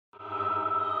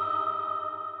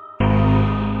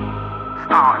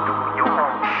Start doing your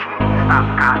own shit. Stop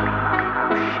copying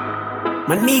people's shit.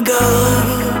 My nigga.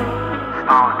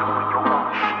 Start doing your own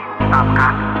shit. Stop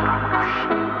copying people's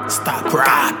shit. Stop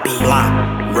copying, block,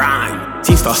 rhyme.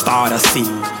 Since the start of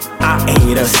scene, I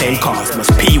ain't the same cosmos.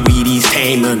 Pee with these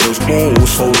tame and those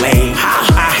walls so lame.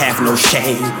 I have no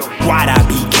shame. What I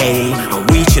became, I'm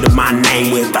reaching my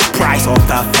name with the price of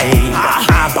the fame.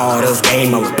 I bought this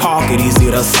game, my pocket is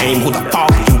it the same? Who the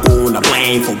fuck is you gonna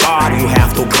blame? For God you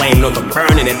have to claim, not to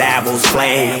burn in the devil's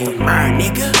flame.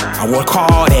 Nigga, I work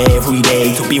hard every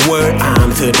day to be where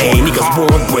I'm today. Niggas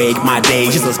won't break my day,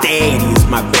 just a day is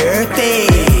my birthday.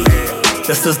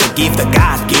 This is the gift that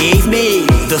God gave me.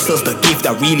 This is the gift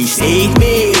that really saved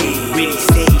me. Really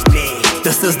saved me.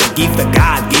 This is the gift that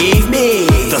God gave me.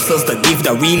 This is the gift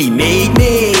that really made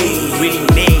me. Really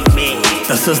made me.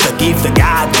 This is the gift that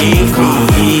God gave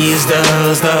me. Is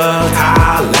this the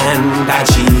talent that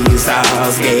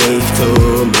Jesus gave to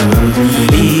me?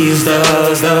 Is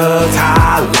this the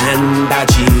talent that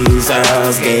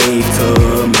Jesus gave to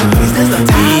me?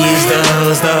 Is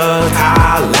this the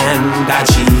talent that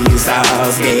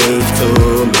Jesus gave to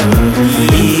me?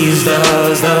 Is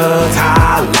this the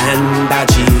talent that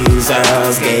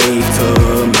Jesus gave to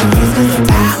me?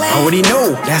 I already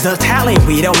know that's the talent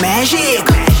without magic.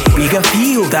 We can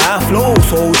feel the flow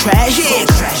so tragic,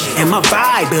 and my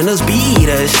vibe in this beat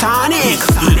is sonic.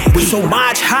 With so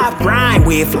much hot rhyme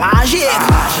with logic,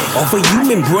 of a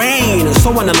human brain and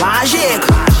so analogic.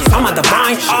 I'm a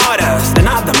divine artist and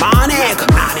not demonic.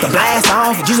 The blast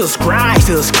off Jesus Christ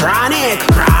is chronic.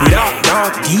 Without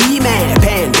dark demon,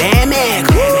 pandemic,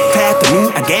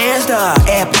 factoring against the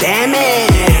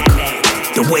epidemic.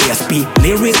 The way I speak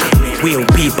lyric will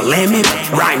be polemic.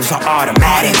 Rhymes are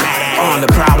automatic, on the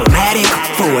problematic.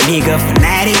 For a nigga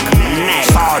fanatic,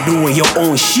 start doing your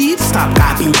own shit. Stop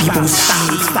copying people's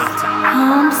shit. Stop.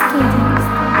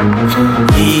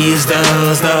 Is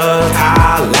this the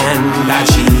talent that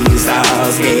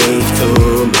Jesus gave to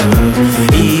me?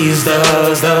 Is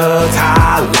this the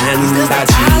talent that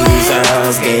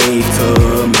Jesus gave to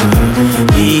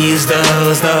me? Is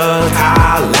this the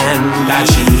talent that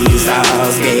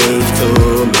Jesus gave to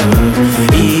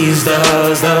me? Is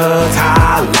this the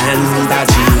talent that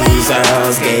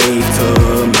Jesus gave to me?